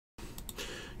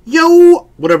Yo!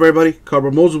 What up, everybody?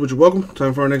 Cardboard Moses with you. Welcome.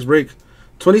 Time for our next break.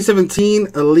 2017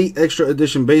 Elite Extra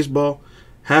Edition Baseball.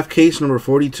 Half case number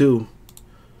 42.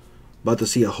 About to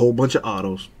see a whole bunch of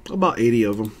autos. About 80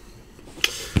 of them.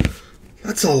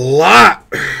 That's a lot!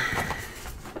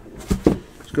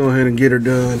 Let's go ahead and get her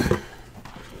done.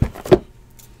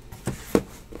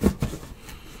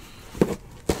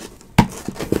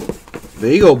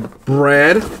 There you go,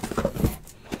 Brad.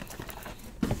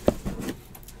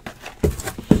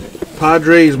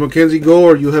 Padres, Mackenzie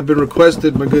Gore, you have been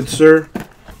requested, my good sir.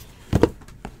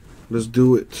 Let's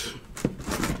do it.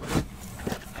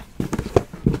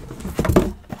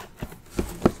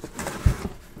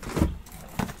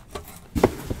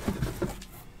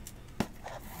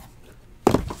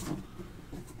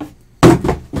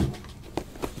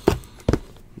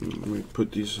 Let me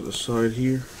put these aside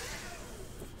here.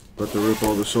 About to rip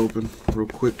all this open real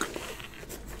quick.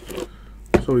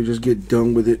 So we just get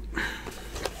done with it.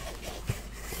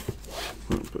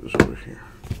 Put this over here.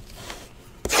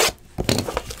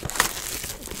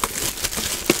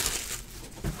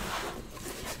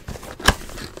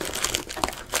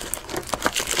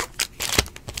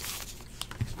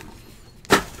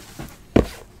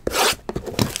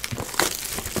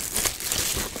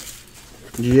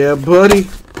 Yeah, buddy.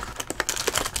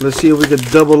 Let's see if we could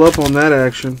double up on that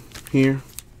action here.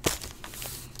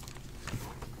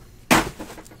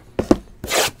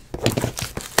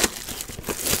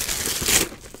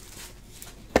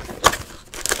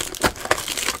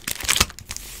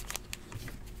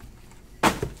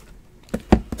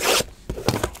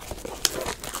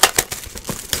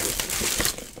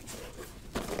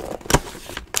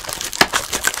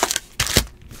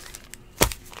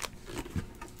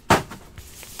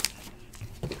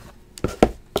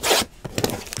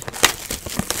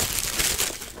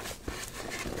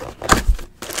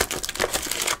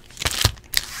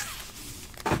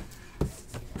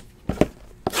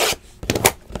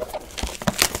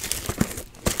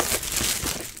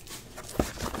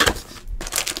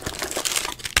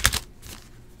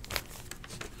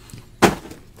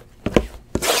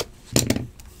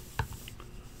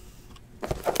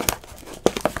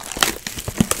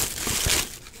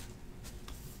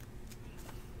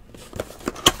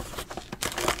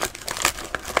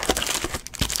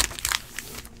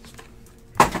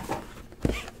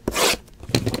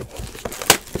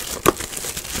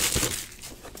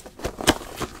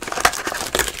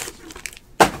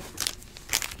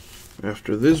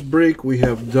 After this break, we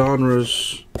have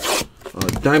Donruss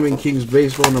Diamond Kings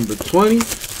Baseball number 20.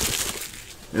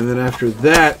 And then after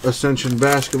that, Ascension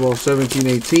Basketball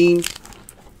 17-18.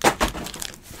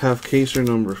 Half caser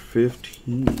number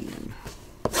 15.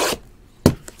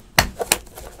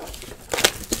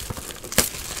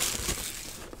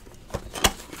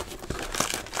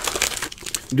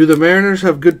 Do the Mariners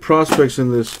have good prospects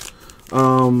in this?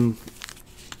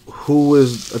 Who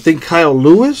is, I think Kyle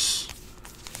Lewis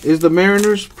is the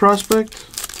Mariners prospect.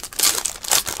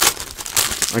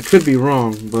 I could be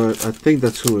wrong, but I think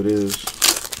that's who it is.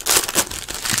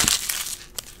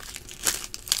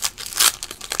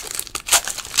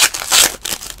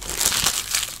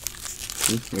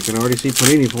 I can already see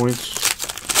Panini points.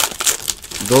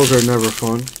 Those are never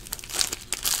fun.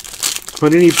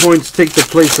 Panini points take the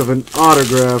place of an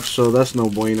autograph, so that's no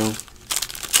bueno.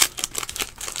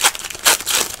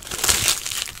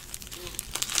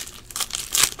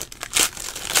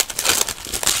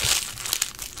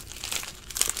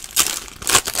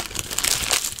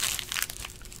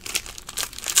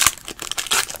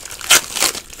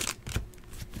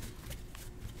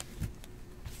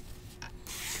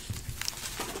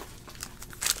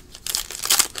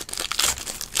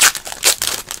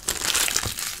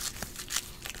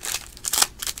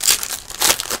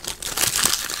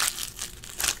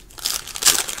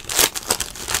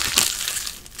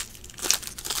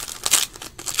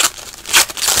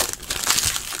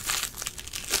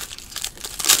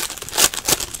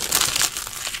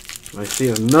 I see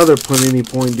another Panini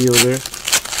point deal there.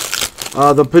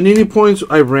 The Panini points,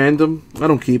 I random. I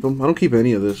don't keep them. I don't keep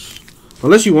any of this.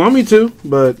 Unless you want me to,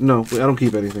 but no, I don't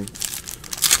keep anything.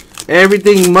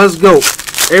 Everything must go.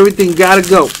 Everything gotta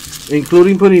go.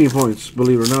 Including Panini points,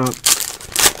 believe it or not.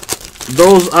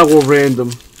 Those I will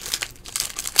random.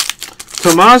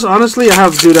 Tomas, honestly, I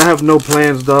have no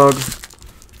plans, dog.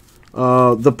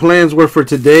 The plans were for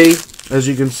today. As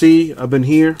you can see, I've been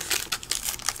here.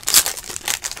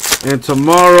 And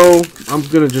tomorrow, I'm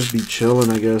going to just be chilling,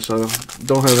 I guess. I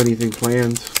don't have anything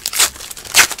planned.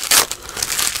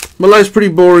 My life's pretty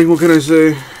boring, what can I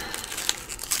say?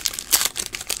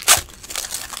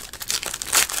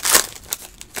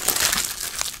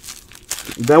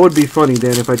 That would be funny,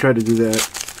 Dan, if I tried to do that.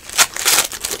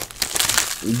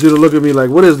 Dude will look at me like,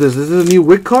 what is this? Is this a new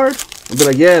WIC card? I'll be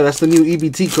like, yeah, that's the new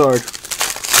EBT card.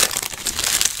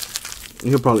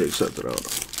 He'll probably accept it out.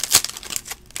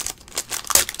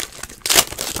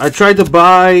 I tried to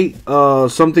buy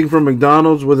something from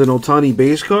McDonald's with an Ohtani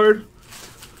base card.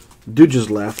 Dude just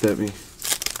laughed at me.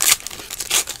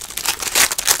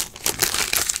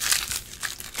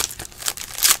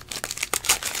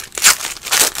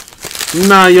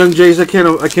 Nah, young Jays, I can't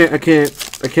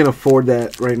afford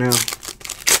that right now.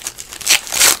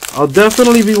 I'll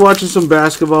definitely be watching some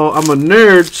basketball. I'm a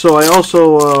nerd, so I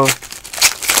also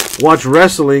watch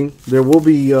wrestling. There will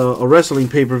be a wrestling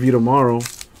pay-per-view tomorrow,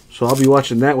 so I'll be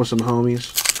watching that with some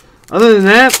homies. Other than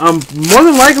that, I'm more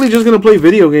than likely just gonna play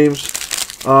video games.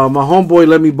 My homeboy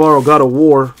let me borrow God of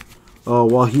War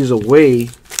while he's away,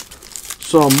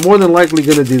 so I'm more than likely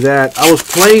gonna do that. I was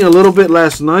playing a little bit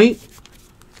last night.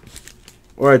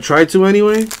 Or I tried to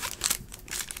anyway.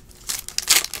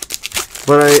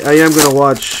 But I am gonna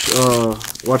watch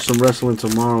some wrestling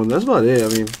tomorrow, and that's about it. I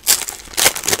mean,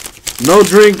 no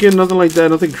drinking, nothing like that,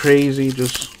 nothing crazy.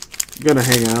 Just gonna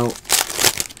hang out,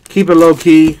 keep it low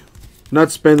key,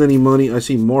 not spend any money. I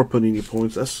see more Panini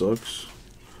points. That sucks.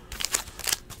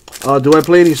 Do I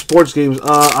play any sports games?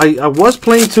 I was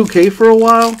playing 2K for a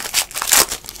while,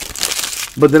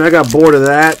 but then I got bored of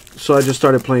that, so I just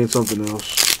started playing something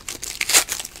else.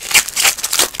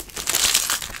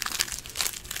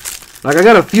 Like, I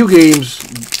got a few games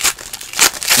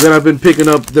that I've been picking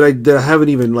up that I haven't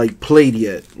even, like, played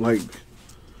yet. Like,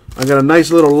 I got a nice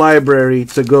little library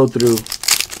to go through.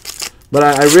 But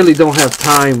I really don't have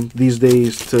time these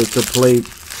days to play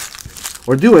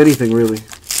or do anything, really.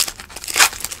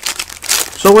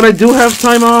 So when I do have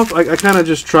time off, I kind of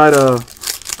just try to...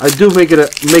 I do make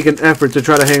an effort to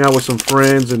try to hang out with some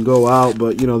friends and go out.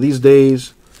 But, you know, these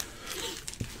days...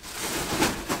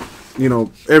 You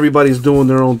know, everybody's doing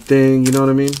their own thing, you know what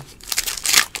I mean?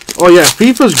 Oh yeah,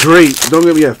 FIFA's great. Don't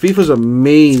get me, yeah, FIFA's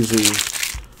amazing.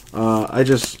 I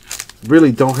just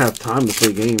really don't have time to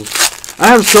play games. I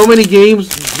have so many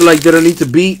games like that I need to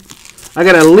beat. I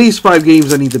got at least 5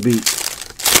 games I need to beat.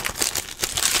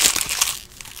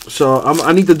 So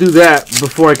I need to do that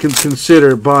before I can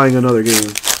consider buying another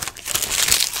game.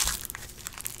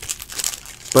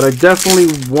 But I definitely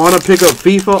want to pick up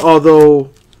FIFA,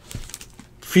 although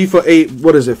FIFA 8,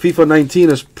 what is it? FIFA 19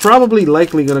 is probably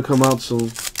likely going to come out soon.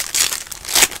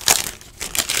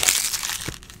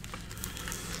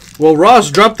 Well,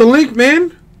 Ross, drop the link,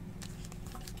 man.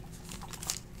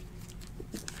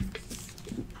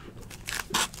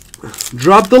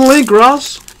 Drop the link,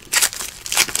 Ross.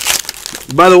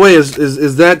 By the way,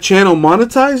 is that channel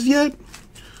monetized yet?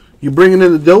 You bringing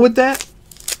in the dough with that?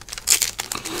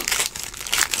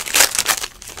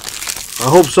 I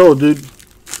hope so, dude.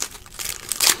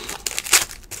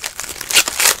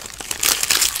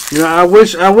 You know, I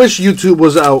wish YouTube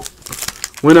was out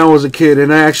when I was a kid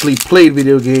and I actually played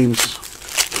video games.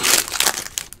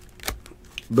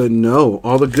 But no,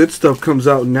 all the good stuff comes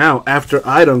out now after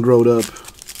I done growed up.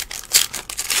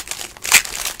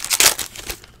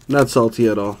 Not salty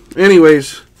at all.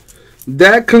 Anyways,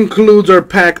 that concludes our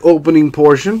pack opening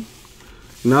portion.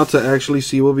 Now to actually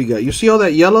see what we got. You see all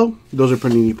that yellow? Those are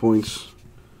Panini points.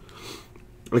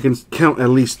 I can count at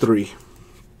least 3.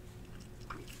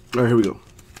 Alright, here we go.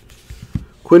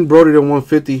 Quinn Brody to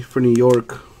 150 for New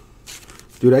York.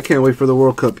 Dude, I can't wait for the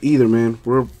World Cup either, man.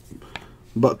 We're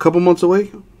about a couple months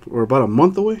away. Or about a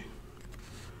month away.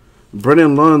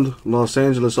 Brennan Lund, Los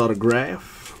Angeles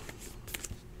autograph.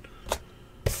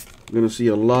 I'm going to see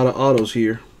a lot of autos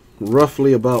here.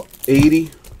 Roughly about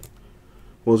 80.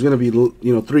 Well, it's going to be,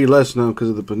 you know, 3 less now because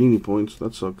of the Panini points.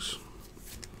 That sucks.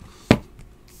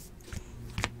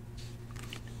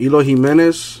 Eloy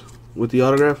Jimenez with the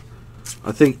autograph.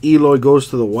 I think Eloy goes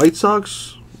to the White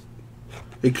Sox.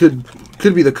 It could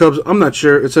be the Cubs. I'm not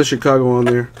sure. It says Chicago on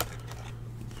there.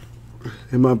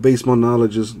 And my baseball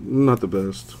knowledge is not the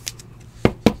best.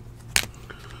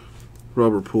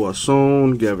 Robert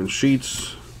Puason, Gavin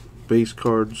Sheets, base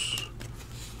cards.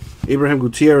 Abraham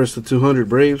Gutierrez to 200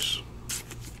 Braves.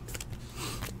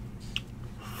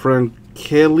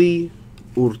 Frankeli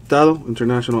Hurtado,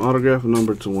 international autograph,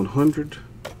 number to 100.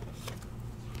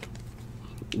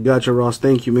 Gotcha, Ross.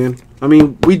 Thank you, man. I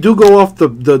mean, we do go off the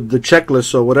checklist,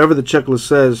 so whatever the checklist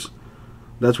says,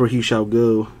 that's where he shall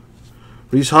go.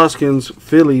 Rhys Hoskins,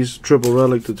 Phillies, triple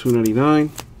relic to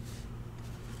 299.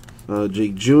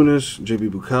 Jake Junis, JB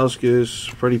Bukowskis,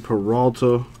 Freddie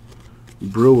Peralta,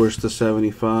 Brewers to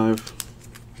 75.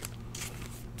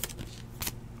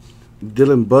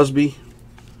 Dylan Busby,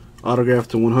 autograph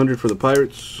to 100 for the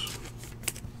Pirates.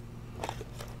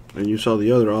 And you saw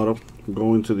the other auto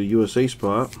going to the USA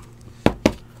spot.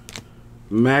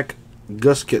 Mac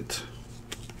Gusket.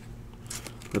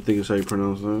 I think is how you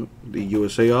pronounce that. The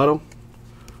USA auto.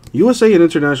 USA and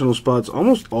international spots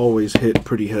almost always hit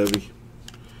pretty heavy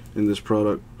in this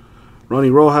product. Ronnie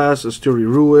Rojas, Asturi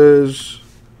Ruiz,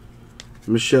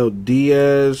 Michelle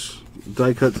Diaz,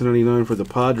 die cut to 99 for the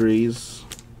Padres.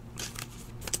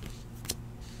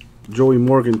 Joey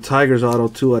Morgan, Tigers auto,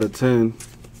 2 out of 10.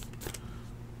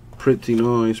 Pretty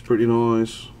nice, pretty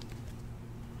nice.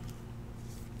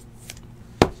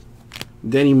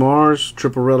 Danny Mars,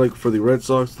 triple relic for the Red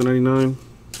Sox to 99.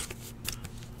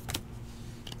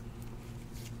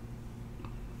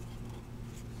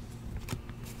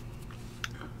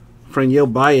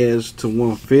 Franiel Baez to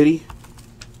 150.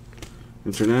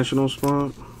 International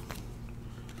spot.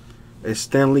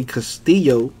 Stanley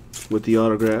Castillo with the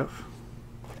autograph.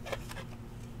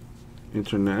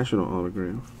 International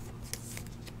autograph.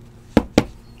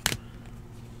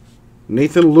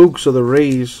 Nathan Lukes of the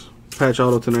Rays, patch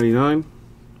auto to 99.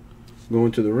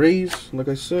 Going to the Rays, like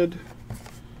I said.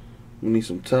 We need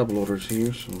some top loaders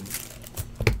here, so.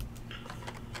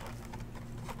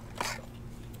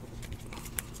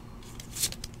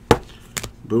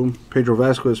 Boom. Pedro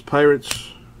Vasquez,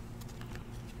 Pirates.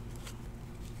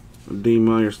 Dean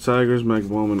Myers, Tigers. Mac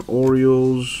Ballman,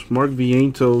 Orioles. Mark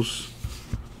Vientos,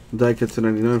 die cut to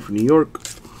 99 for New York.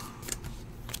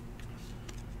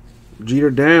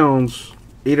 Jeter Downs,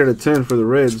 8 out of 10 for the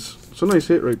Reds. It's a nice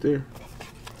hit right there.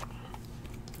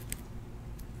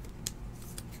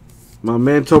 My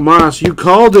man Tomas, you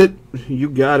called it. You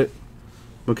got it.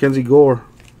 Mackenzie Gore,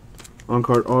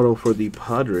 on-card auto for the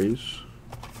Padres.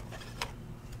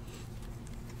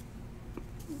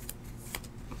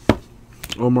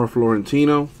 Omar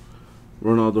Florentino,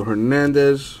 Ronaldo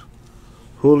Hernandez,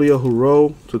 Julio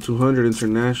Huro to 200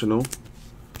 international.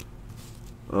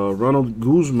 Ronald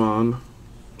Guzman,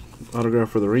 autograph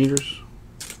for the Rangers.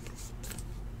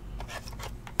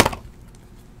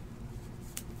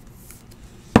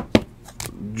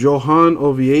 Johan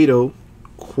Oviedo,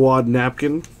 quad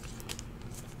napkin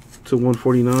to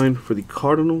 149 for the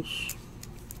Cardinals.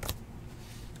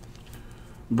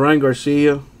 Brian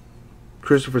Garcia,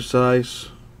 Christopher Size.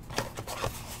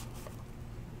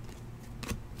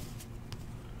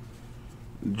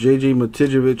 JJ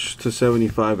Matijevic to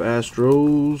 75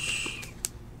 Astros.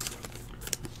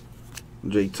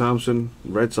 Jay Thompson,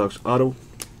 Red Sox auto.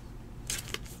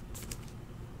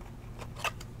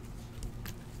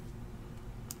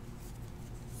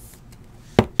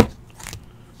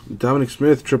 Dominic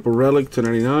Smith, triple relic to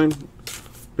 99.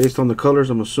 Based on the colors,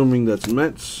 I'm assuming that's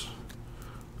Mets.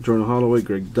 Jordan Holloway,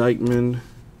 Greg Dykman.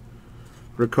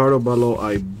 Ricardo Balo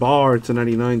Ibar to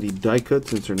 99, the die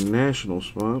cuts international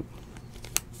spot.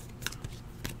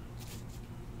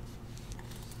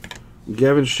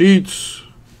 Gavin Sheets.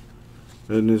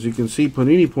 And as you can see,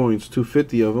 Panini points,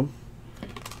 250 of them.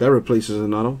 That replaces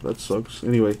an auto. That sucks.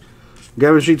 Anyway,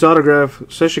 Gavin Sheets autograph.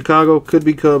 Says Chicago. Could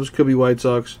be Cubs. Could be White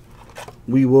Sox.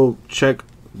 We will check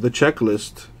the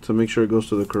checklist to make sure it goes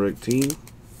to the correct team.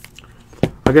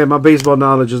 Again, my baseball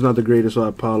knowledge is not the greatest, so I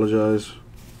apologize.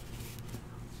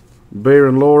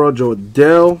 Baron Laura, Joe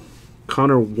Adele,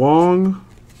 Connor Wong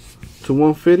to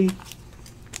 150.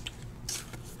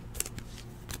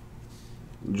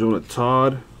 Jonah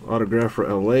Todd, autograph for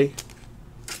LA.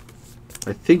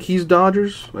 I think he's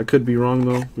Dodgers. I could be wrong,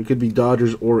 though. It could be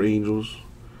Dodgers or Angels.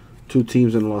 2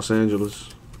 teams in Los Angeles.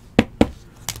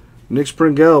 Nick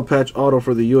Springell, patch auto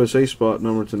for the USA spot,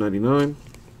 number to 99.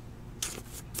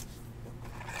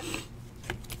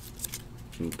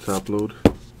 Top load.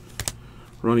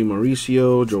 Ronnie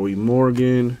Mauricio, Joey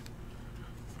Morgan,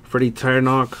 Freddie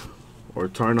Tarnok, or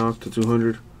Tarnok to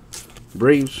 200.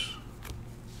 Braves.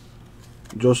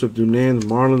 Joseph Dunand,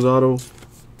 Marlins auto.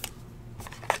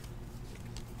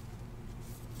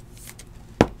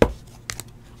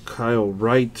 Kyle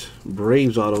Wright,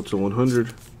 Braves auto to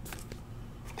 100.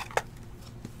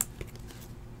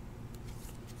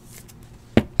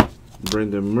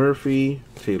 Brendan Murphy,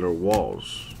 Taylor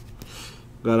Walls.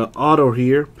 Got an auto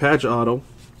here, patch auto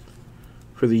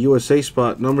for the USA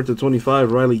spot, number to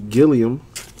 25, Riley Gilliam.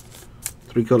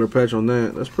 3-color patch on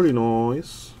that. That's pretty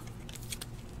nice.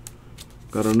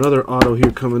 Got another auto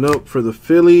here coming up for the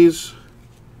Phillies.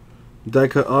 Die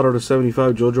cut auto to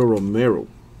 75, Jojo Romero.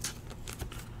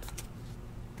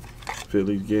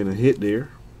 Phillies getting a hit there.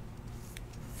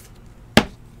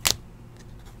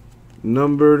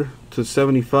 Numbered to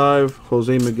 75,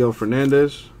 Jose Miguel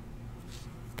Fernandez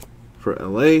for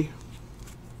LA.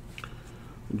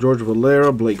 George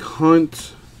Valera, Blake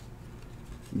Hunt,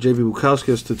 JB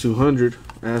Bukowskis to 200,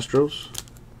 Astros.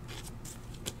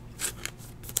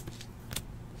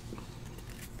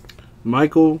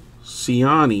 Michael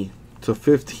Ciani,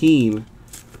 /15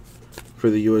 for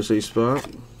the USA spot.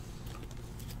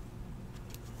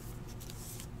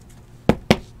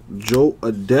 Joe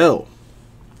Adele,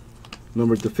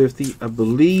 numbered /50. I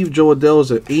believe Joe Adele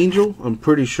is an Angel. I'm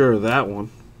pretty sure of that one.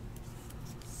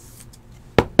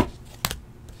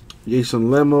 Jason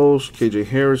Lemos, KJ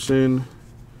Harrison,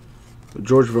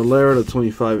 George Valera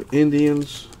 /25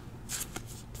 Indians.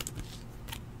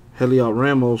 Heliot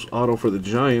Ramos, auto for the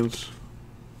Giants.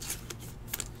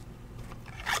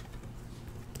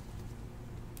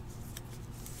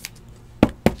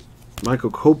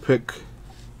 Michael Kopech,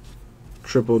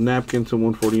 triple napkin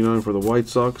 /149 for the White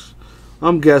Sox.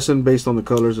 I'm guessing based on the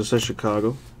colors, it says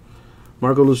Chicago.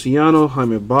 Marco Luciano,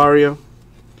 Jaime Barria,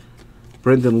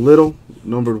 Brendan Little,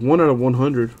 numbered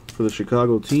 1/100 for the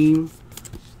Chicago team.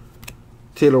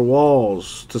 Taylor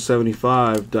Walls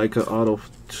 /75, die cut auto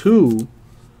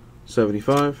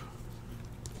 /75.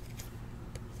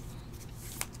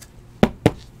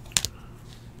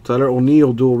 Tyler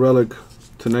O'Neill, dual relic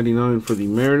 /99 for the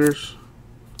Mariners.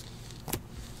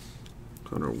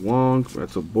 Connor Wong,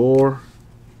 that's a Bohr.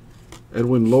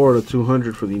 Edwin Lora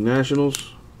 /200 for the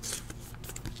Nationals.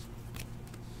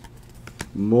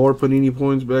 More Panini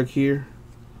points back here,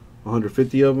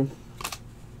 150 of them.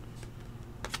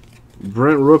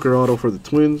 Brent Rooker auto for the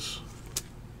Twins.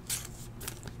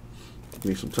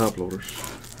 Need some top loaders.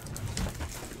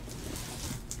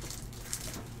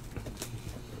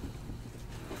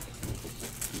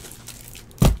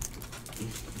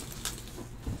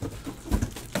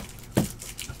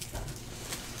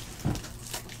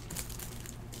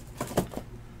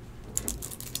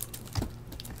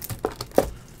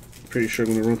 Pretty sure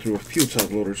I'm going to run through a few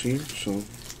top loaders here, so.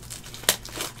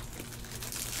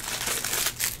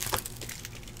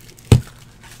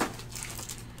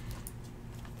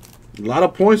 A lot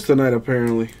of points tonight,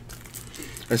 apparently.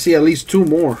 I see at least 2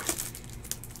 more.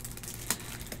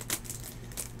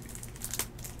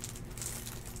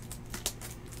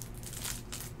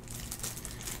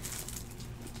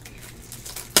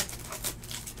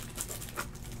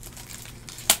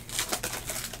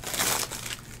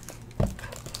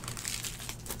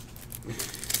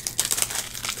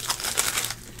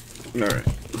 All right.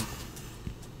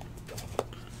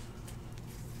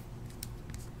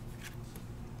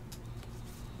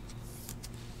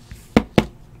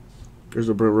 There's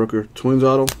a Brent Rooker Twins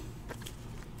auto.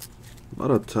 A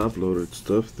lot of top loaded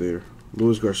stuff there.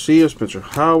 Luis Garcia, Spencer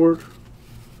Howard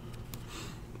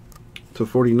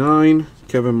 /49.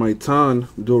 Kevin Maitan,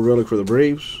 dual relic for the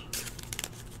Braves.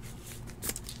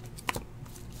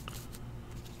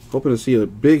 Hoping to see a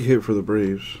big hit for the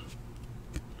Braves.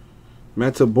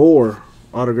 Matt Tabor,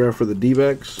 autograph for the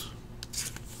D-backs.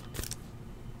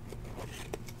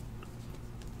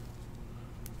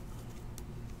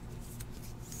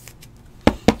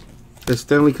 That's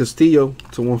Stanley Castillo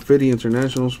 /150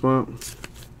 international spot.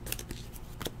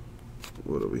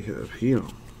 What do we have here?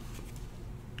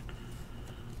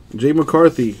 Jay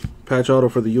McCarthy, patch auto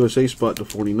for the USA spot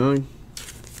 /49.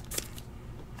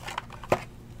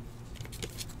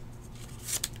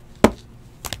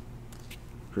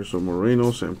 Cristian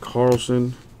Moreno, Sam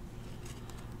Carlson,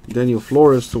 Daniel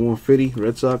Flores /150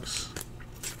 Red Sox.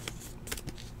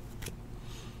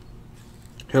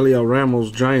 Heliot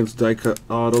Ramos, Giants, die cut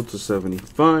auto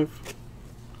 /75.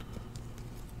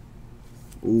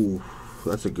 Ooh,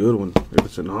 that's a good one if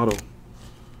it's an auto.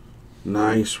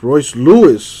 Nice. Royce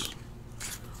Lewis,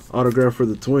 autograph for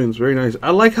the Twins. Very nice.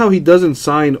 I like how he doesn't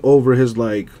sign over his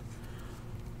like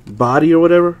body or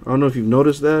whatever. I don't know if you've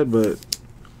noticed that, but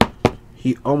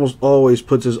he almost always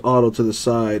puts his auto to the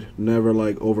side, never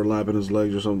like overlapping his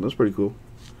legs or something. That's pretty cool.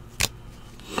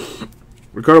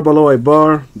 Ricardo Baloy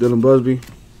Bar, Dylan Busby.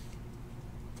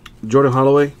 Jordan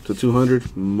Holloway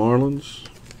 /200 Marlins.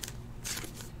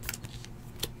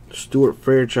 Stuart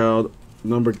Fairchild,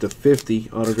 numbered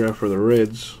 /50, autograph for the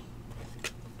Reds.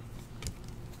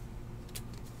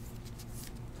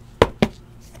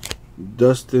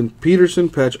 Dustin Peterson,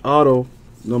 patch auto,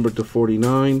 numbered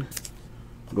 /49,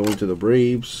 going to the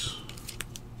Braves.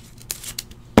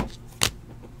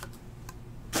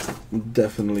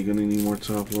 Definitely gonna need more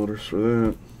top loaders for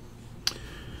that.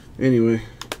 Anyway,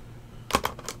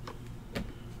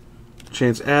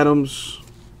 Chance Adams,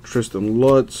 Tristan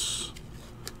Lutz,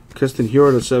 Keston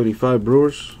Hiura /75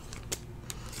 Brewers.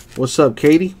 What's up,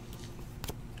 Katie?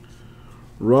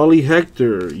 Raleigh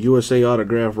Hector, USA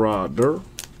autograph Rodder.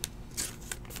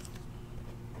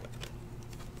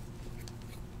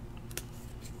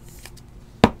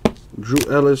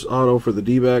 Drew Ellis auto for the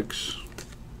D-backs.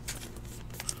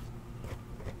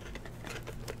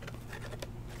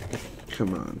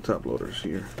 Come on, top loaders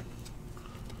here.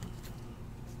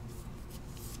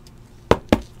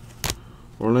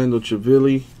 Orlando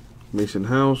Chivilli, Mason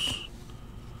House,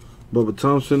 Bubba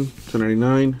Thompson,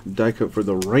 1099, die cut for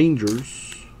the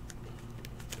Rangers.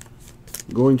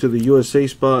 Going to the USA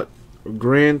spot,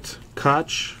 Grant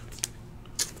Koch,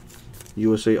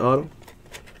 USA Auto.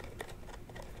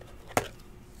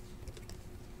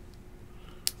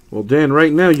 Well, Dan,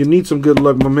 right now you need some good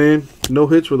luck, my man. No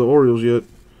hits for the Orioles yet.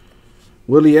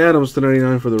 Willie Adams,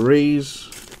 1099 for the Rays.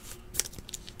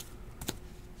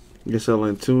 Giselle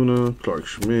Antuna, Clark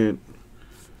Schmidt.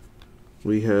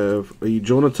 We have a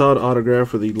Jonah Todd autograph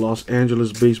for the Los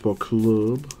Angeles Baseball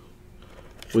Club,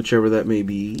 whichever that may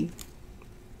be.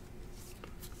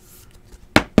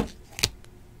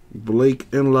 Blake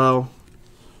Enlow,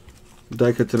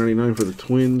 die cut 1099 for the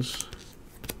Twins.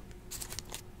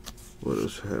 What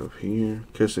does it have here?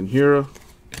 Keston Hiura.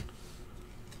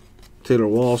 Taylor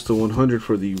Walls to 100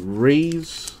 for the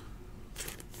Rays.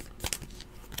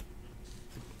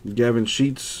 Gavin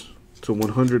Sheets to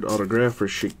 100 autograph for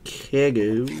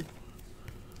Chicago.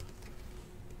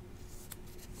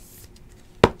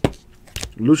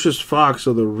 Lucius Fox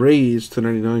of the Rays to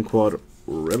 99 quad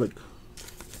relic.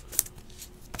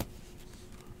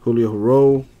 Julio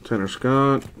Hero, Tanner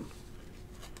Scott.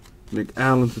 Nick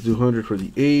Allen to 200 for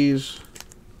the A's.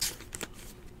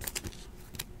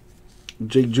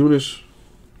 Jake Junis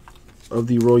of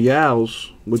the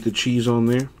Royals with the cheese on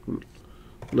there.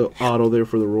 Little auto there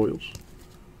for the Royals.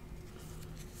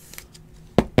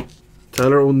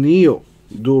 Tyler O'Neill,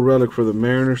 dual relic for the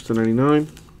Mariners to 99.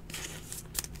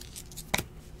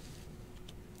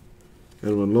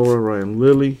 Edwin Lower, Ryan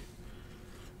Lilly.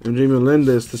 MJ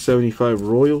Melendez to 75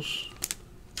 Royals.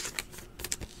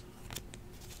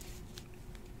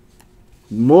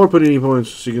 More Panini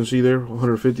points, as you can see there,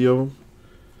 150 of them.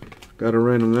 Got a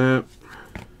random that.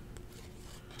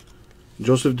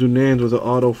 Joseph Dunand with the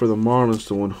auto for the Marlins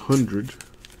to 100.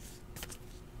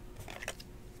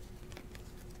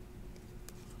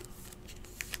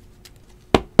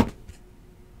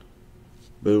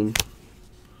 Boom.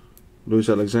 Luis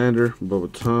Alexander,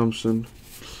 Bubba Thompson.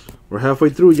 We're halfway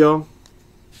through, y'all.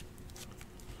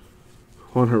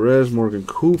 Juan Jerez, Morgan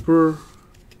Cooper.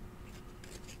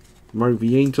 Mark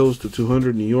Vientos to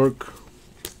 200, New York.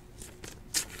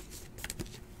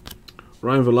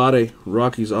 Ryan Velarde,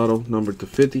 Rockies auto, numbered to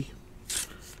 50.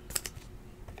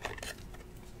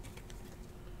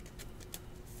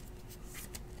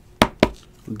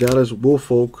 Dallas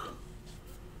Woolfolk,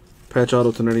 patch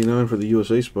auto to 99 for the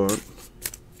USA spot.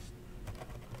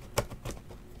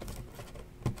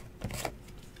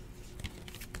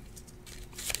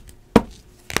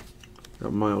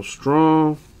 Got Miles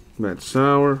Strong, Matt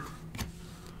Sauer,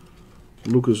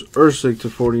 Lucas Ursig to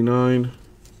 49.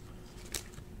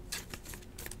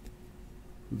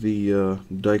 The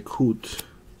Daikut.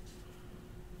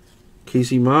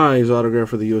 Casey Mize autograph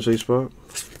for the USA spot.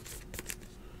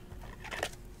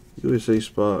 USA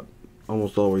spot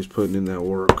almost always putting in that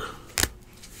work.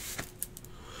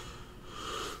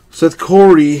 Seth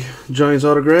Corey, Giants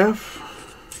autograph.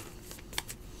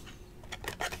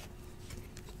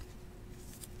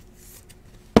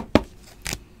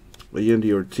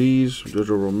 Yendi Ortiz,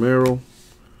 Jojo Romero,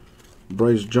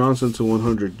 Bryce Johnson to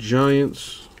 100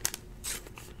 Giants.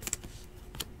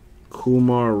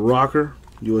 Kumar Rocker,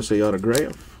 USA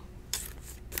autograph.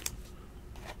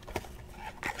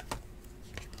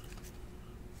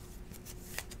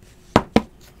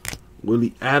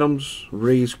 Willie Adams,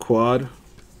 Rays quad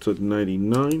to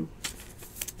 99.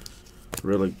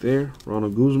 Relic there.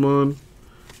 Ronald Guzman,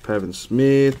 Pavin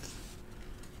Smith,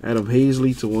 Adam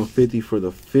Hazley to 150 for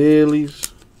the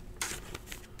Phillies.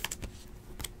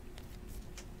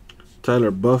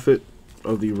 Tyler Buffett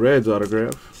of the Reds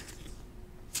autograph.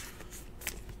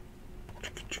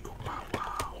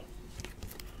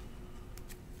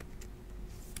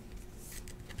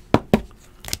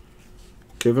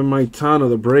 Kevin Maitan of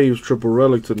the Braves, triple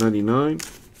relic to 99.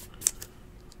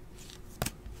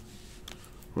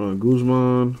 Ron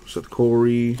Guzman, Seth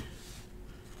Corey,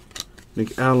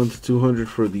 Nick Allen to 200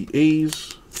 for the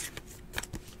A's.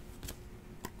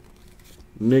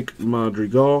 Nick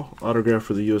Madrigal, autograph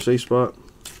for the USA spot.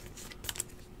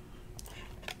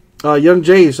 Young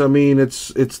Jace, I mean,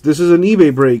 this is an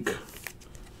eBay break.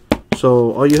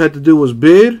 So all you had to do was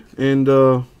bid, and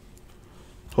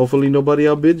hopefully nobody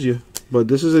outbids you. But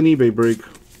this is an eBay break.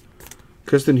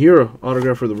 Keston Hiura,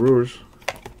 autograph for the Brewers.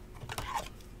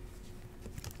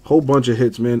 Whole bunch of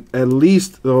hits, man. At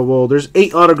least, well, there's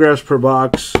 8 autographs per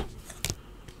box.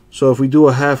 So if we do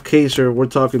a half caser, we're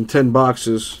talking 10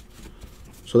 boxes.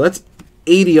 So that's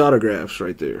 80 autographs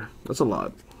right there. That's a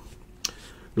lot.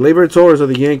 Gleyber Torres of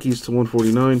the Yankees to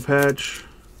 149 patch.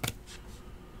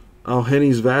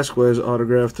 Eugenio Vasquez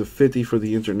autograph to 50 for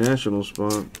the international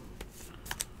spot.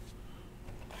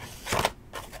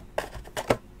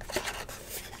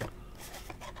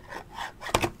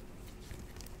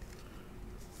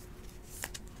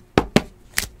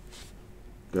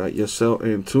 Got Yasel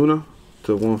Antuna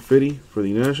to 150 for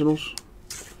the Nationals.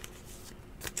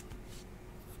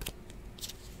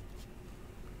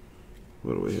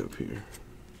 What do we have here?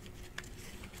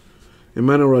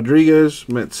 Emmanuel Rodriguez,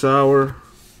 Matt Sauer,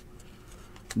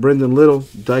 Brendan Little,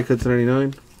 die cut to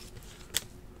 99.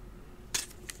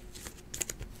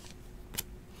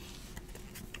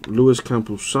 Luis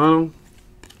Campusano,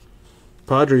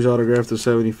 Padres autograph to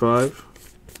 75.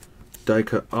 Die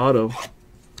cut auto.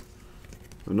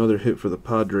 Another hit for the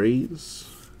Padres.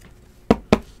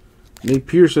 Nate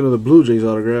Pearson of the Blue Jays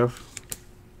autograph.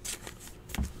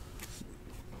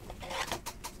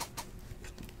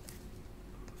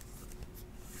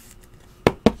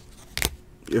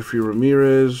 Jeffrey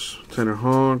Ramirez, Tanner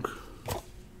Houck,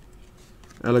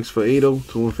 Alex Faedo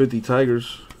to 150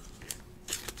 Tigers.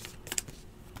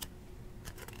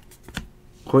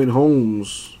 Quentin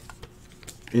Holmes,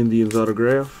 Indians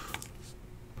autograph.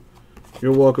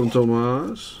 You're welcome,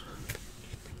 Tomas.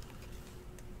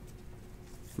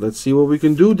 Let's see what we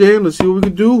can do, Dan. Let's see what we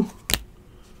can do.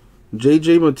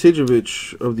 JJ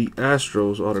Matijevic of the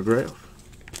Astros autograph.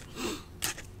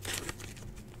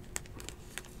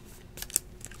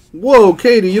 Whoa,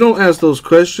 Katie, you don't ask those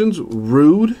questions.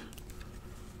 Rude.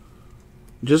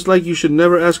 Just like you should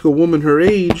never ask a woman her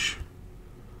age.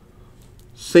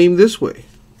 Same this way.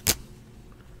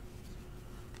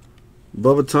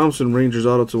 Bubba Thompson, Rangers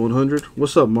auto to 100.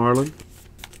 What's up, Marlon?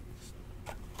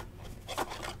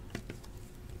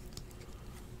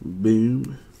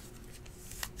 Boom.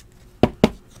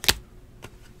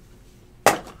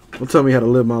 Don't tell me how to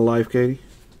live my life, Katie.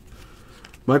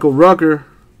 Michael Rucker.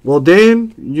 Well,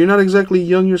 Dan, you're not exactly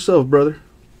young yourself, brother.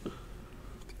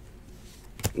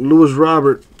 Lewis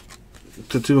Robert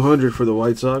to 200 for the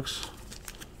White Sox.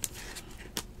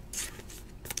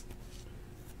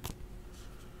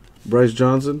 Bryce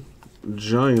Johnson,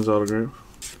 Giants autograph.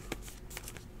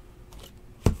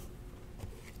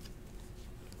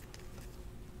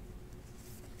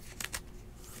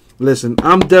 Listen,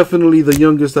 I'm definitely the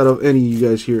youngest out of any of you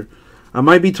guys here. I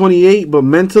might be 28, but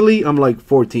mentally, I'm like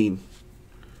 14.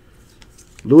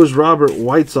 Lewis Robert,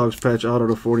 White Sox patch auto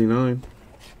to 49.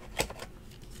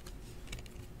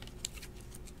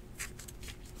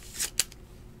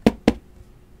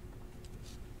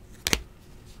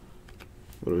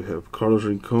 What do we have? Carlos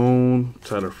Rincon,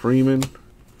 Tyler Freeman.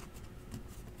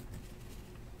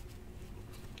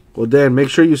 Well, Dan, make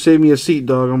sure you save me a seat,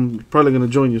 dog. I'm probably going to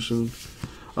join you soon.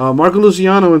 Marco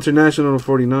Luciano, International to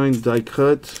 49, die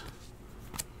cut.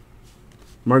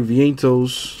 Mark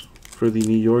Vientos for the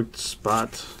New York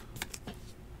spot.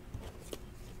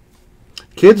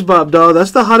 Kids Bop, dog.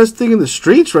 That's the hottest thing in the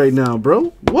streets right now,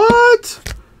 bro.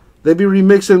 What? They be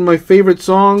remixing my favorite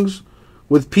songs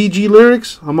with PG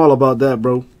lyrics. I'm all about that,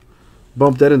 bro.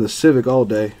 Bump that in the Civic all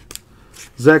day.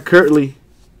 Zach Kirtley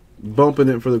bumping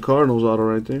it for the Cardinals auto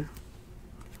right there.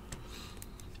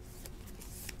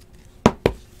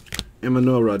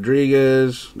 Emmanuel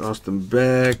Rodriguez, Austin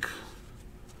Beck,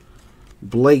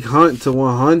 Blake Hunt to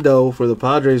 100 for the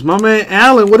Padres. My man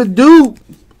Allen, what it do?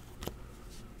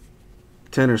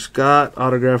 Tanner Scott,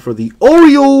 autograph for the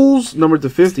Orioles, number to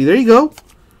 50. There you go.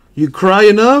 You cry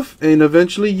enough, and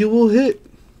eventually you will hit.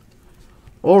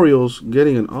 Orioles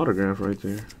getting an autograph right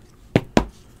there.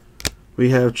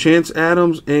 We have Chance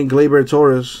Adams and Gleyber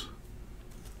Torres.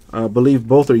 I believe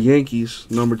both are Yankees,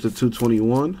 number to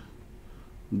 221.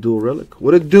 Dual relic.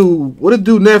 What it do? What it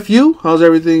do, nephew? How's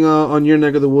everything on your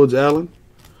neck of the woods, Alan?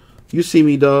 You see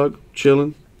me, dog,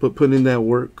 chilling, putting in that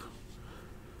work.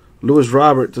 Lewis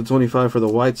Robert to 25 for the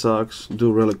White Sox.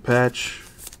 Dual relic patch.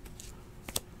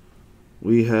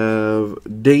 We have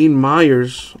Dane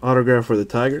Myers, autograph for the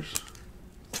Tigers.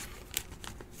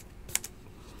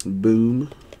 Boom.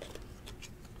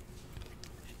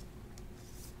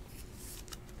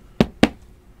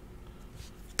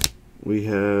 We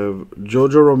have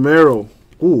Jojo Romero.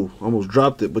 Ooh, almost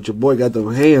dropped it, but your boy got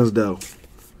them hands, though.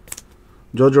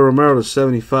 Jojo Romero to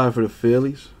 75 for the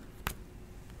Phillies.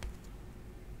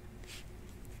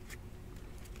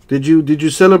 Did you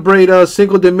celebrate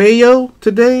Cinco de Mayo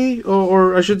today,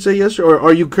 or I should say yesterday, or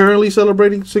are you currently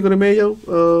celebrating Cinco de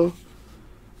Mayo,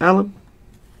 Alan?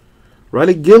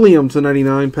 Riley Gilliam to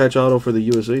 99 patch auto for the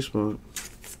USA spot.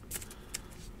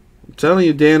 I'm telling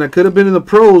you, Dan, I could have been in the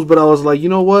pros, but I was like, you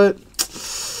know what?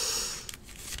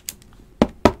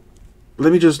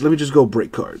 Let me just go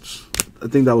break cards. I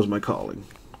think that was my calling.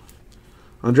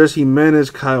 Andres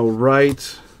Jimenez, Kyle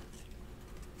Wright,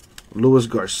 Luis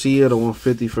Garcia to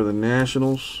 150 for the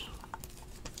Nationals.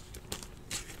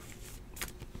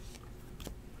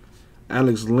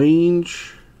 Alex Lange.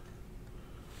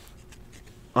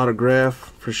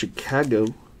 Autograph for Chicago.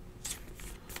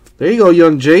 There you go,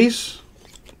 young Jace.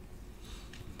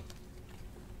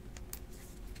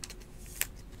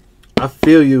 I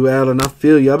feel you, Alan. I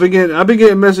feel you. I've been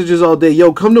getting messages all day.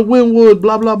 Yo, come to Wynwood.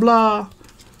 Blah blah blah.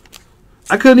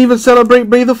 I couldn't even celebrate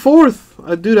May the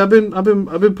 4th. Dude, I've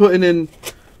been putting in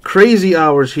crazy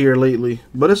hours here lately,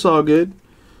 but it's all good.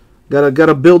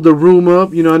 Gotta build the room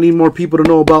up. You know, I need more people to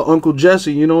know about Uncle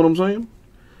Jesse. You know what I'm saying?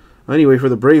 Anyway, for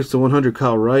the Braves to 100,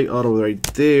 Kyle Wright auto right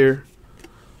there.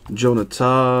 Jonah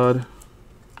Todd.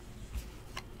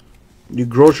 You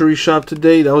grocery shop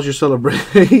today? That was your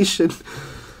celebration.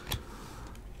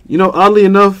 You know, oddly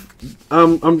enough,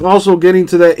 I'm also getting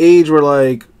to that age where,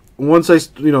 like, once I,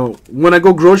 you know, when I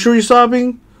go grocery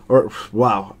shopping, or,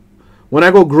 wow, when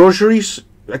I go groceries,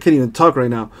 I can't even talk right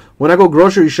now. When I go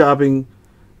grocery shopping,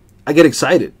 I get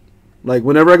excited. Like,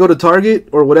 whenever I go to Target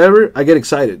or whatever, I get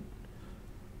excited.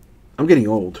 I'm getting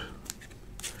old.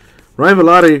 Ryan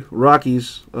Velotti,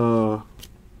 Rockies,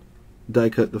 die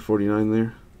cut the 49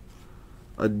 there.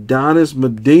 Adonis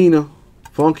Medina,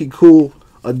 funky cool.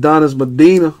 Adonis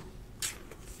Medina,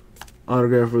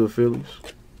 autograph for the Phillies.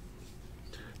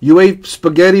 You ate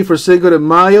spaghetti for Cinco de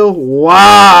Mayo?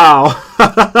 Wow!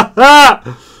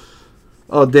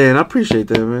 Oh, Dan, I appreciate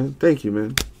that, man. Thank you,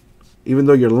 man. Even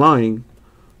though you're lying.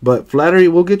 But flattery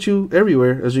will get you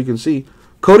everywhere, as you can see.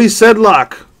 Cody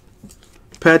Sedlock.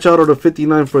 Patch auto to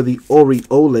 59 for the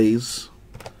Orioles.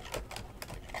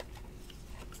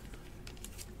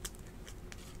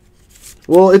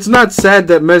 Well, it's not sad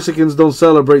that Mexicans don't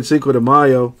celebrate Cinco de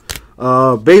Mayo.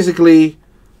 Basically,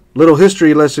 little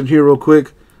history lesson here real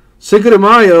quick. Cinco de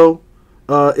Mayo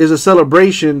is a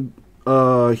celebration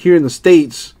here in the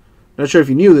States. Not sure if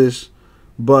you knew this,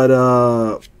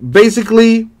 but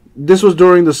basically, this was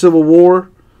during the Civil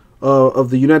War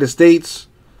of the United States.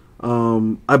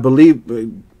 I believe,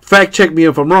 fact check me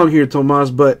if I'm wrong here,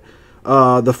 Tomas, but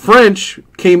the French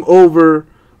came over.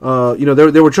 You know,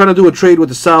 they were trying to do a trade with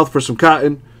the South for some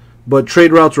cotton, but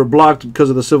trade routes were blocked because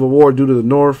of the Civil War due to the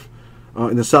North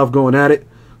and the South going at it.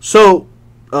 So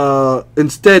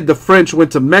instead, the French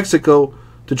went to Mexico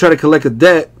to try to collect a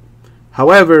debt.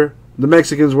 However, the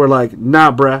Mexicans were like,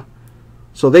 nah, bruh.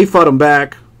 So they fought them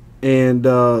back, and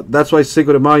that's why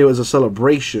Cinco de Mayo is a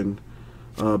celebration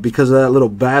because of that little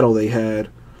battle they had.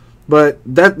 But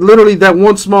that literally, that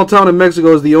one small town in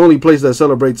Mexico is the only place that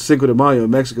celebrates Cinco de Mayo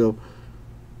in Mexico.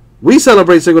 We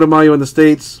celebrate Cinco de Mayo in the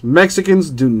States. Mexicans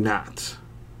do not.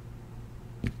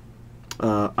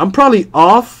 I'm probably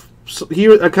off.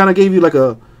 Here, I kind of gave you like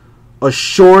a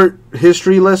short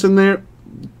history lesson there.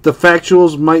 The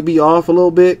factuals might be off a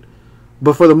little bit.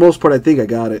 But for the most part, I think I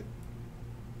got it.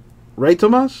 Right,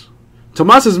 Tomas?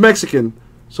 Tomas is Mexican,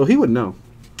 so he would know.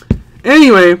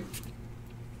 Anyway,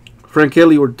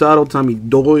 Frankeli Hurtado, Tommy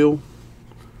Doyle.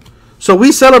 So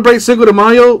we celebrate Cinco de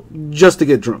Mayo just to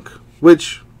get drunk.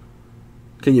 Which...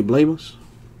 can you blame us?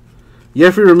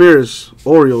 Jeffrey Ramirez,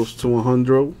 Orioles to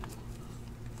 100.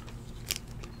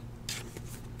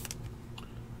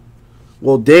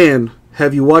 Well, Dan,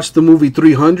 have you watched the movie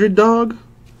 300, dog?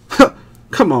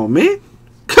 Come on, man.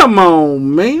 Come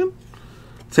on, man.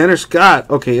 Tanner Scott.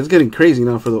 Okay, it's getting crazy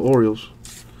now for the Orioles.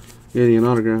 Getting an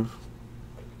autograph.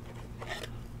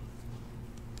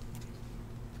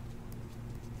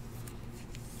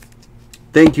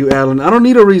 Thank you, Alan. I don't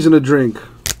need a reason to drink.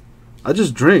 I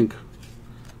just drink.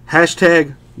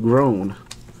 Hashtag grown.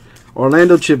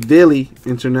 Orlando Chip Daly,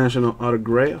 international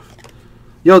autograph.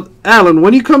 Yo, Alan,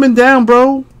 when you coming down,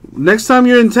 bro? Next time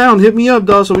you're in town, hit me up,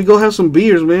 dog, so we go have some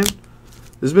beers, man.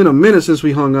 It's been a minute since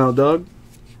we hung out, dog.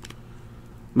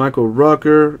 Michael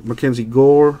Rucker, Mackenzie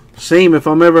Gore. Same, if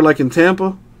I'm ever like in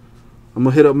Tampa, I'm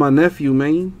going to hit up my nephew,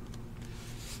 man.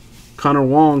 Connor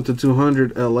Wong to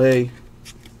 200, LA.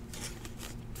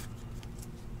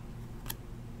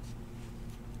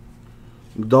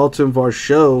 Dalton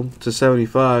Varsho to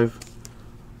 75.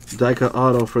 Daika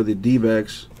Auto for the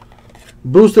D-backs.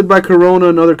 Boosted by Corona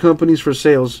and other companies for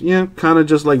sales. Yeah, kind of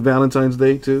just like Valentine's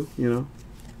Day too, you know.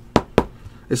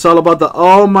 It's all about the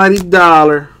almighty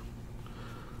dollar.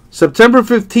 September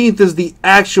 15th is the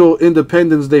actual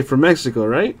Independence Day for Mexico,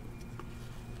 right?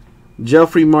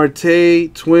 Jeffrey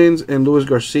Marte, Twins, and Luis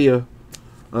Garcia,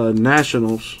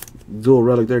 Nationals. Dual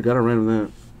relic there. Gotta random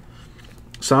that.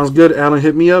 Sounds good, Alan.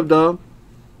 Hit me up, dog.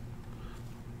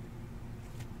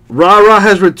 Ra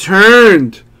has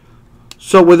returned.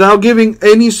 So without giving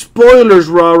any spoilers,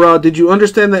 Ra, did you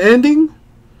understand the ending?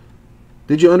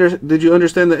 Did you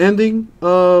understand the ending,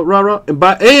 Rara?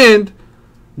 And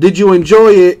did you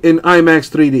enjoy it in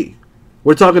IMAX 3D?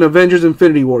 We're talking Avengers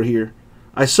Infinity War here.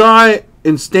 I saw it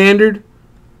in standard,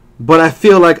 but I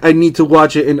feel like I need to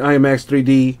watch it in IMAX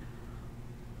 3D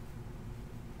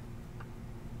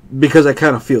because I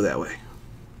kind of feel that way.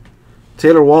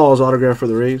 Taylor Wall's autograph for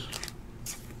the Rays.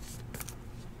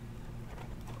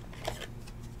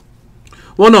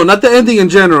 Well, no, not the ending in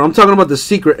general. I'm talking about the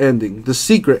secret ending. The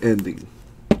secret ending.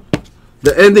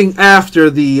 The ending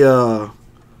after the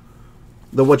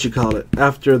what you call it?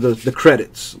 After the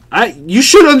credits. You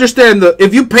should understand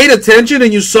if you paid attention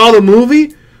and you saw the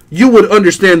movie, you would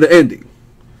understand the ending.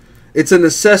 It's a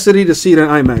necessity to see it in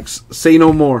IMAX. Say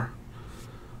no more.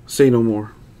 Say no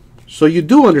more. So you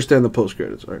do understand the post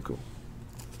credits. All right, cool.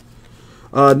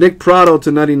 Nick Prado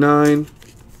to 99.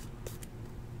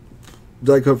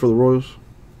 Die cut for the Royals.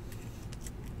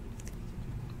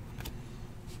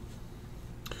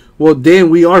 Well, Dan,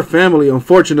 we are family.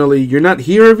 Unfortunately, you're not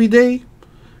here every day.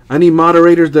 I need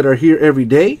moderators that are here every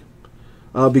day.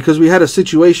 Because we had a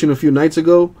situation a few nights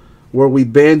ago where we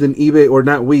banned an eBay, or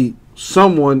not we,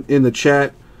 someone in the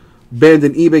chat banned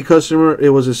an eBay customer. It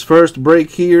was his first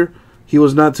break here. He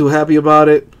was not too happy about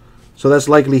it. So that's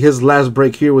likely his last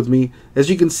break here with me. As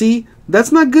you can see,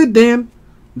 that's not good, Dan.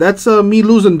 That's me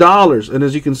losing dollars. And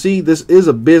as you can see, this is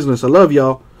a business. I love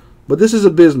y'all, but this is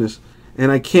a business. And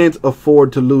I can't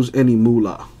afford to lose any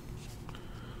moolah.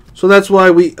 So that's why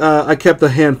I kept a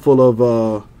handful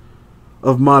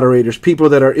of moderators. People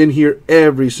that are in here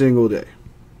every single day.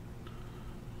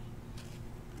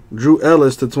 Drew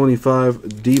Ellis to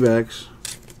 25 D-backs.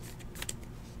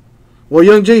 Well,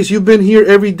 Young Jace, you've been here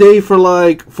every day for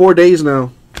like 4 days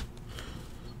now.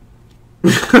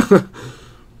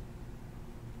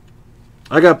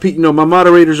 I got my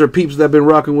moderators are peeps that have been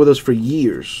rocking with us for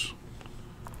years.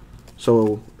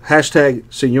 So, hashtag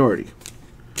seniority.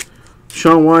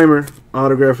 Sean Weimer,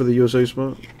 autograph for the USA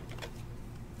spot.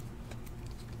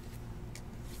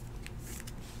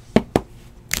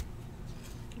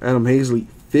 Adam Hazley,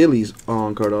 Phillies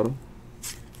on card auto.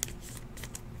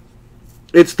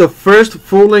 It's the first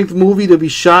full-length movie to be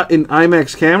shot in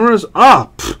IMAX cameras?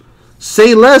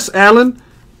 Say less, Alan.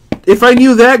 If I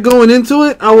knew that going into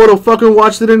it, I would have fucking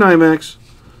watched it in IMAX.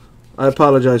 I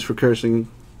apologize for cursing.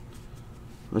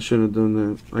 I shouldn't have done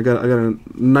that. I got a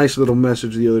nice little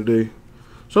message the other day.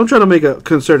 So I'm trying to make a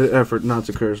concerted effort not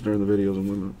to curse during the videos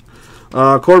and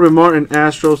whatnot. Corbin Martin,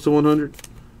 Astros to 100.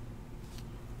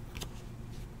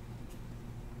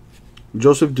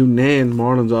 Joseph Dunan,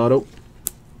 Marlins auto.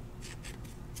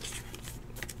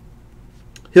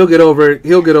 He'll get over it.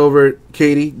 He'll get over it,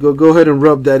 Katie. Go ahead and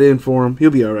rub that in for him.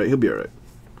 He'll be all right. He'll be all right.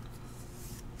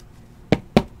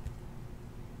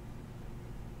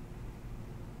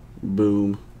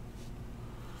 Boom.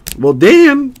 Well,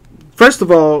 Dan, first of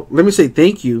all, let me say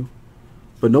thank you.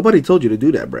 But nobody told you to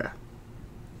do that, bruh.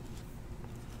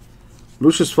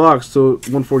 Lucius Fox to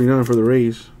 149 for the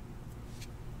Rays.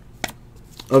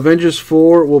 Avengers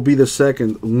 4 will be the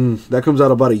second. That comes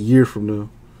out about a year from now.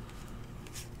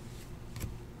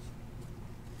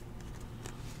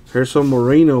 Gerson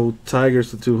Moreno,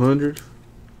 Tigers to 200.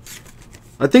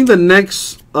 I think the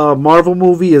next Marvel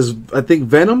movie is, I think,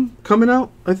 Venom coming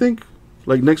out, I think.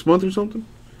 Like next month or something.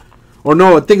 Or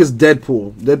no, I think it's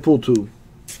Deadpool. Deadpool 2.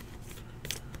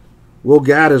 Will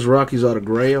Gadd is Rocky's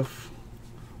autograph.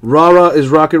 Rara is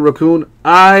Rocket Raccoon.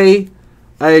 I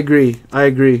agree. I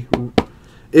agree.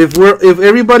 If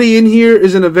everybody in here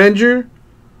is an Avenger,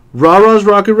 Rara's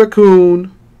Rocket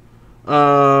Raccoon.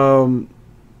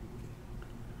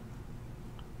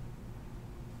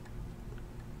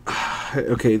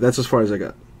 Okay, that's as far as I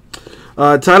got.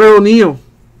 Tyler O'Neill,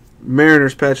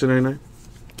 Mariners patch to 99.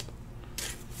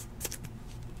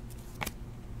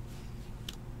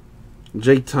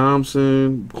 Jake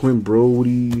Thompson, Quinn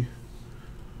Brody.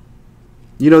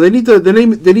 You know, they need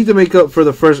to make up for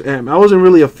the first Ant-Man. I wasn't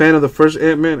really a fan of the first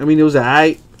Ant-Man. I mean, it was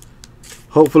alright.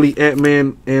 Hopefully,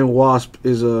 Ant-Man and Wasp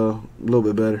is a little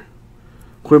bit better.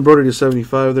 Quinn Brody to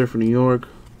 75 there for New York.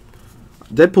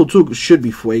 Deadpool 2 should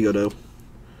be Fuego though.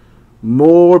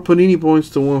 More Panini points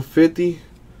to 150.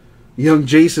 Young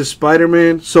Jason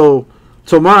Spider-Man. So,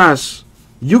 Tomas,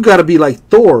 you gotta be like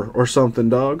Thor or something,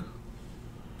 dog.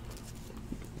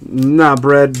 Nah,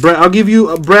 Brad, I'll give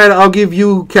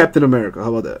you Captain America.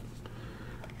 How about that?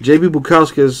 JB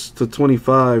Bukowskis to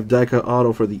 25. Die-cut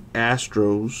auto for the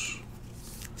Astros.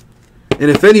 And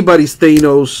if anybody's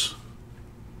Thanos,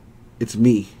 it's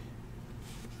me.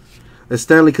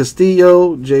 Stanley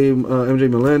Castillo, MJ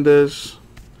Melendez.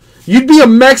 You'd be a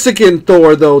Mexican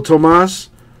Thor, though, Tomas.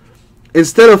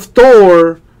 Instead of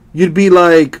Thor, you'd be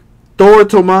like Thor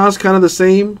Tomas, kind of the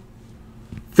same.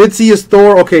 Fitzy is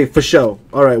Thor. Okay, for sure.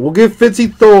 All right, we'll give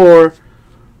Fitzy Thor.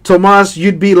 Tomas, you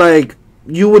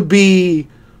would be.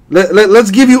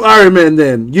 Let's give you Iron Man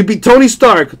then. You'd be Tony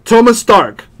Stark, Thomas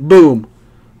Stark. Boom.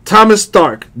 Thomas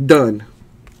Stark. Done.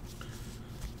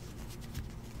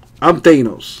 I'm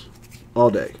Thanos.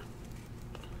 All day.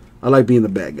 I like being the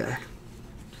bad guy.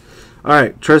 All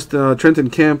right, Trenton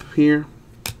Kemp here.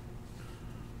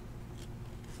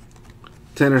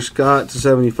 Tanner Scott to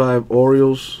 75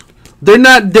 Orioles. They're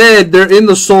not dead. They're in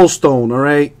the Soul Stone, all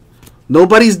right?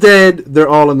 Nobody's dead. They're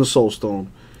all in the Soul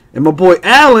Stone. And my boy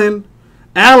Allen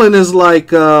is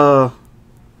like, you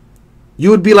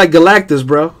would be like Galactus,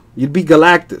 bro. You'd be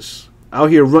Galactus.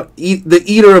 Out here, the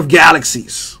eater of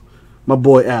galaxies. My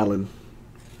boy Allen.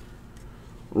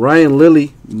 Ryan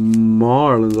Lilly,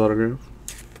 Marlins autograph.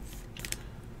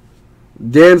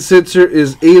 Dan Sitzer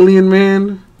is Alien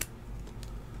Man.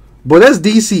 Boy, that's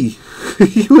DC.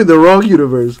 You in the wrong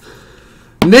universe.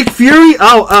 Nick Fury?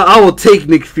 I will take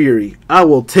Nick Fury. I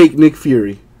will take Nick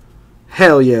Fury.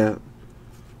 Hell yeah.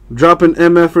 Dropping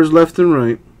MFers left and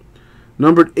right.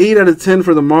 Numbered 8 out of 10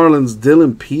 for the Marlins,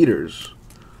 Dylan Peters.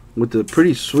 With the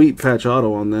pretty sweet patch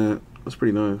auto on that. That's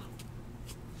pretty nice.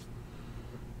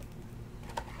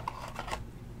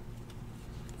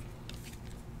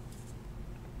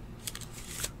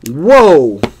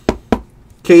 Whoa.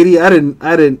 Katie, I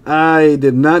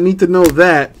did not need to know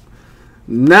that.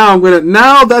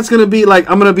 Now that's gonna be like,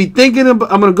 I'm gonna be thinking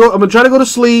about, I'm gonna try to go to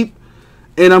sleep,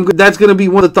 and that's gonna be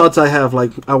one of the thoughts I have.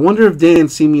 Like, I wonder if Dan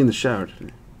see me in the shower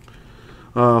today.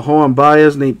 Juan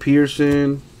Baez, Nate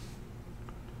Pearson.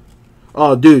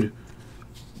 Oh, dude,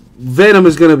 Venom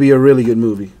is gonna be a really good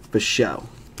movie for sure.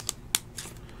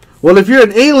 Well, if you're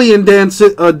an alien, Dan,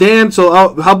 so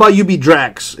how about you be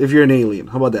Drax if you're an alien?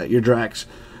 How about that? You're Drax.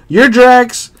 You're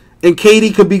Drax, and Katie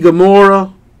could be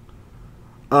Gamora.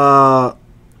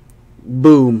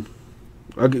 Boom.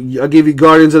 I'll give you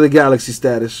Guardians of the Galaxy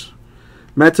status.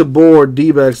 Matt Tabor,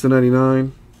 D-backs to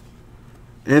 99.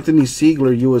 Anthony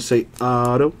Siegler, USA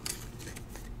auto.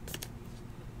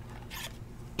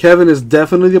 Kevin is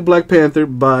definitely the Black Panther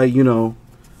by,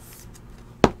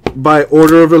 by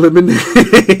order of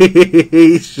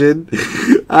elimination.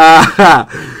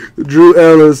 Drew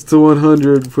Ellis to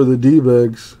 100 for the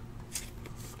D-backs.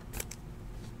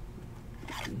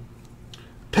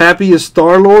 Pappy is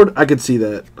Star-Lord? I could see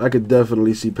that. I could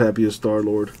definitely see Pappy as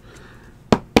Star-Lord.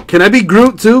 Can I be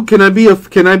Groot too? Can I be a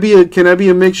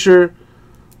mixture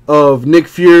of Nick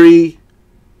Fury,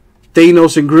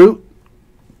 Thanos, and Groot?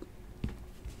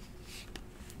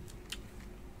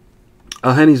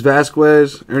 Alhenis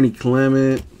Vasquez, Ernie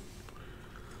Clement,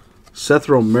 Seth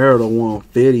Romero to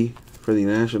 150 for the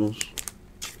Nationals.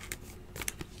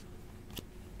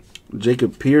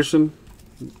 Jacob Pearson,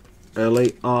 LA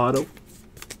auto.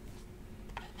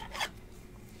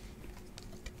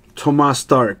 Tomas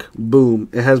Stark, boom.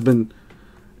 It has been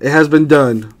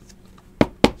done.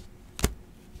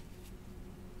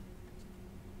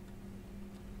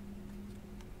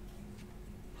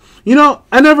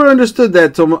 I never understood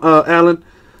that, Alan.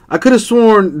 I could have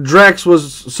sworn Drax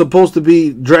was supposed to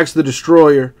be Drax the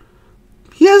Destroyer.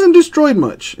 He hasn't destroyed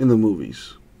much in the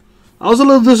movies. I was a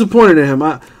little disappointed in him.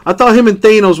 I thought him and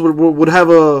Thanos would have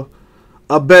a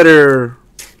better,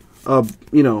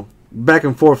 back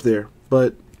and forth there.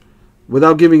 But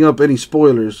without giving up any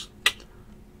spoilers,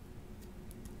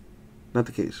 not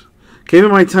the case.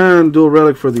 Kevin Maitan, dual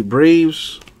relic for the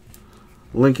Braves.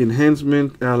 Lincoln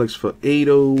Hensman, Alex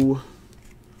Faedo.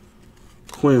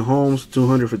 Quinn Holmes,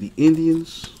 200 for the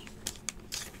Indians.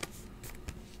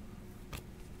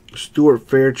 Stuart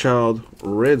Fairchild,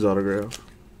 Reds autograph.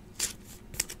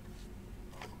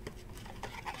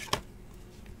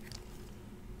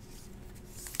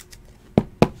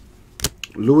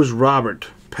 Lewis Robert,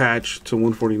 patch to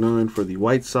 149 for the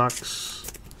White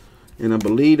Sox. And I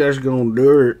believe that's going to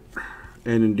do it.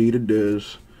 And indeed it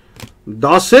does.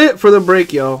 That's it for the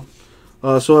break, y'all.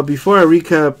 So before I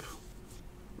recap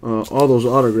all those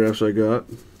autographs I got,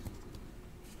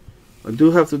 I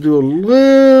do have to do a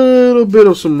little bit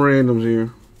of some randoms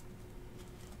here.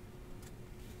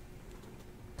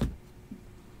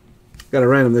 Gotta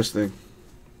random this thing.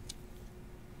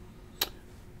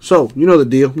 So, you know the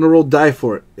deal. I'm going to roll die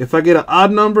for it. If I get an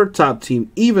odd number, top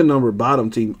team. Even number,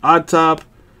 bottom team. Odd top,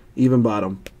 even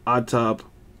bottom. Odd top,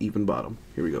 even bottom.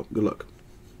 Here we go. Good luck.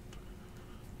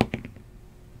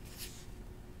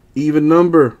 Even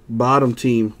number, bottom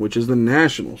team, which is the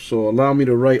Nationals. So allow me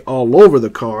to write all over the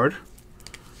card.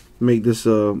 Make this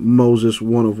Moses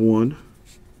 1 of 1.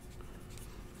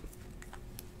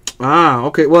 Ah,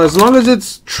 okay. Well, as long as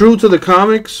it's true to the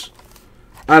comics,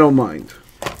 I don't mind.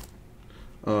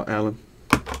 Alan.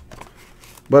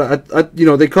 But you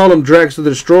know, they call him Drax the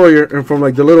Destroyer, and from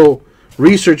like the little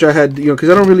research I had, you know, because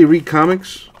I don't really read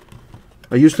comics.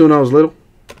 I used to when I was little.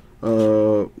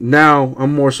 Now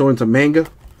I'm more so into manga,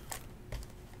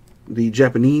 the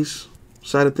Japanese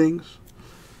side of things.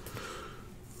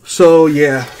 So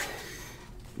yeah,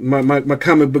 my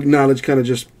comic book knowledge kind of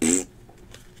just.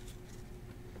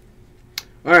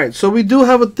 All right, so we do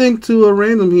have a thing to a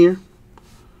random here.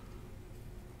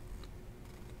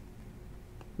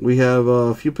 We have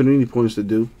a few Panini points to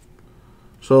do.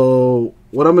 So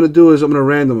what I'm going to do is I'm going to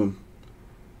random them.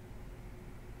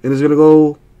 And it's going to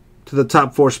go to the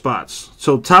top 4 spots.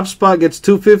 So top spot gets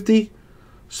 250.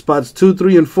 Spots 2,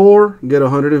 3, and 4 get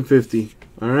 150.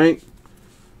 All right.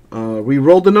 We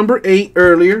rolled the number 8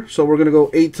 earlier. So we're going to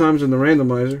go 8 times in the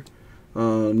randomizer.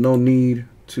 No need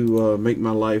to make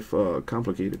my life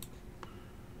complicated.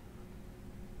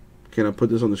 Can I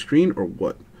put this on the screen or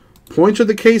what? Points of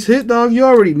the case hit, dog. You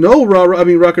already know,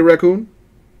 Rocket Raccoon.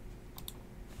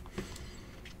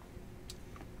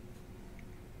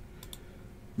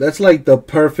 That's like the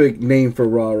perfect name for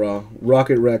Rah-Rah.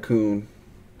 Rocket Raccoon.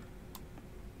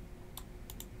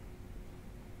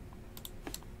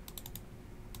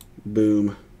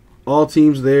 Boom. All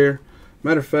teams there.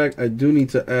 Matter of fact, I do need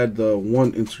to add the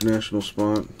one international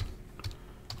spot.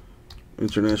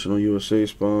 International USA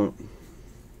spot.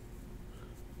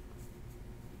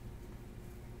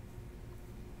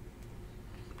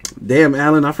 Damn,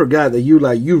 Alan, I forgot that you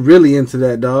really into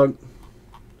that, dog.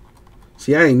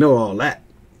 See, I ain't know all that.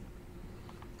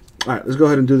 Alright, let's go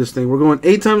ahead and do this thing. We're going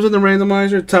 8 times in the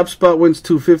randomizer. Top spot wins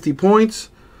 250 points.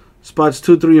 Spots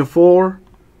 2, 3, and 4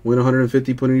 win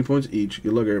 150 Panini points each.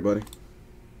 Good luck, everybody.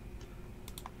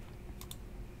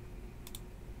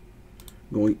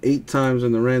 Going 8 times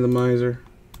in the randomizer.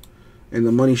 And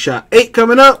the money shot 8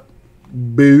 coming up.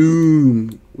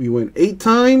 Boom. We win 8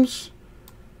 times.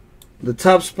 The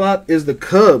top spot is the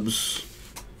Cubs.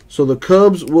 So the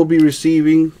Cubs will be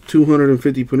receiving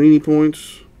 250 Panini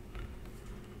points.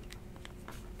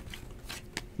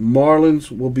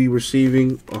 Marlins will be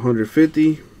receiving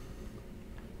 150.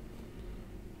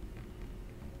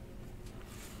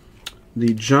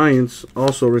 The Giants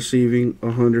also receiving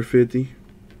 150.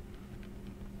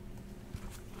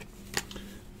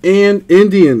 And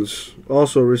Indians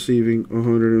also receiving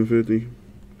 150.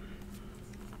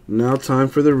 Now time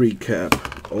for the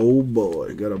recap. Oh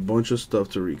boy, got a bunch of stuff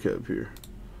to recap here.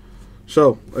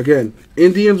 So, again,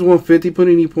 Indians 150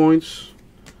 Panini points.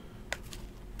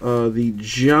 The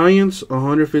Giants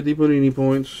 150 Panini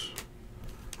points.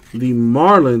 The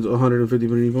Marlins 150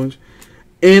 Panini points.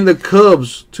 And the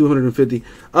Cubs 250.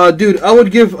 Dude, I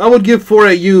would give 4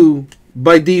 at you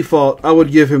by default. I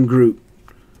would give him Groot.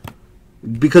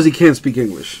 Because he can't speak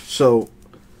English. So,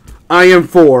 I am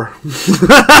 4.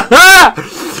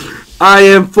 I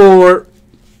am 4.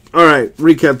 Alright,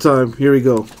 recap time. Here we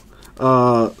go.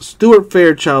 Stuart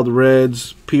Fairchild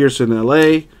Reds, Pearson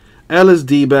LA, Ellis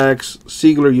D-backs,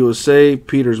 Siegler USA,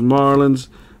 Peters Marlins,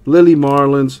 Lilly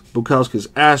Marlins, Bukowskis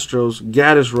Astros,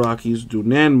 Gaddis Rockies,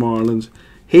 Dunan Marlins,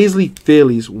 Hazley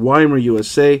Phillies, Weimer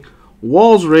USA,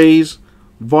 Walls Rays,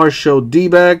 Varsho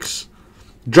D-backs.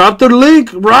 Drop the link,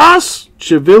 Ross!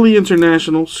 Chivilli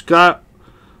International, Scott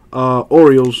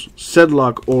Orioles,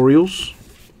 Sedlock Orioles.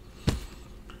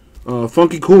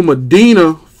 Funky Cool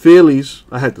Medina, Phillies.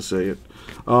 I had to say it.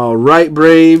 Wright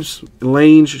Braves,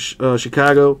 Lange,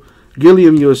 Chicago,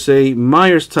 Gilliam USA,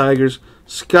 Myers Tigers,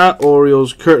 Scott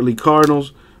Orioles, Kirtley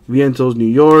Cardinals, Vientos New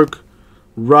York,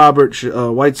 Robert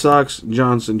White Sox,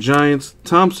 Johnson Giants,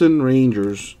 Thompson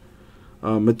Rangers,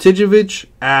 Matijevich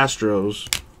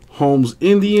Astros, Holmes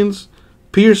Indians,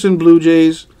 Pearson Blue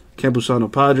Jays,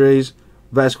 Campusano Padres,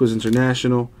 Vasquez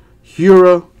International,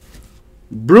 Hura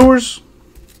Brewers,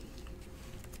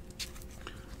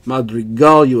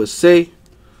 Madrigal USA,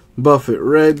 Buffett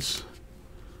Reds,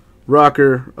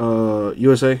 Rocker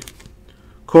USA,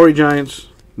 Corey Giants,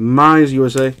 Mize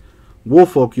USA,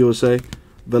 Woolfolk USA,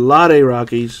 Velade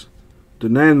Rockies,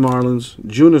 Dunan Marlins,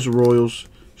 Junis Royals,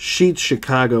 Sheets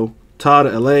Chicago, Todd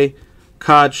LA,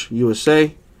 Koch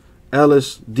USA,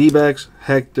 Ellis D-backs,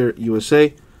 Hector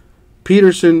USA,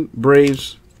 Peterson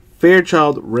Braves,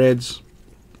 Fairchild Reds,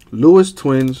 Lewis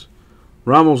Twins,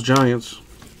 Ramos Giants,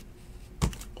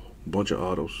 bunch of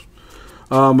autos,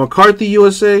 McCarthy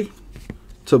USA,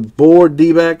 Tabor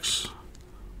D-backs,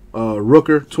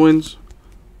 Rooker Twins,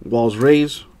 Walls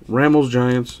Rays, Ramos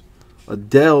Giants,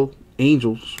 Adele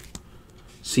Angels,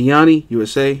 Ciani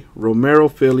USA, Romero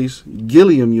Phillies,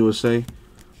 Gilliam USA,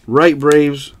 Wright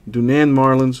Braves, Dunan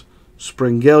Marlins,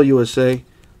 Sprengel USA,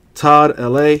 Todd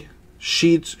LA,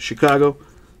 Sheets Chicago,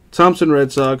 Thompson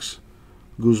Red Sox,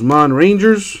 Guzman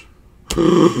Rangers.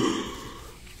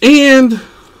 And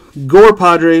Gore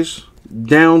Padres.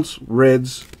 Downs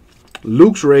Reds.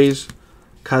 Luke's Rays.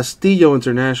 Castillo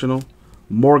International.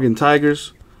 Morgan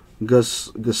Tigers.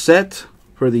 Gazette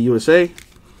for the USA.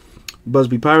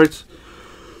 Busby Pirates.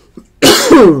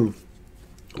 Hurtado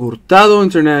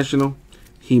International.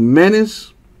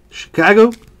 Jimenez,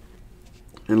 Chicago,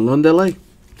 and Lund, LA.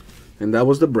 And that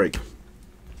was the break.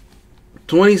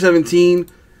 2017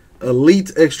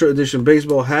 Elite Extra Edition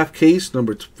Baseball half case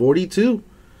number 42.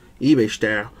 eBay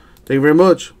style. Thank you very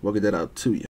much. We'll get that out to you.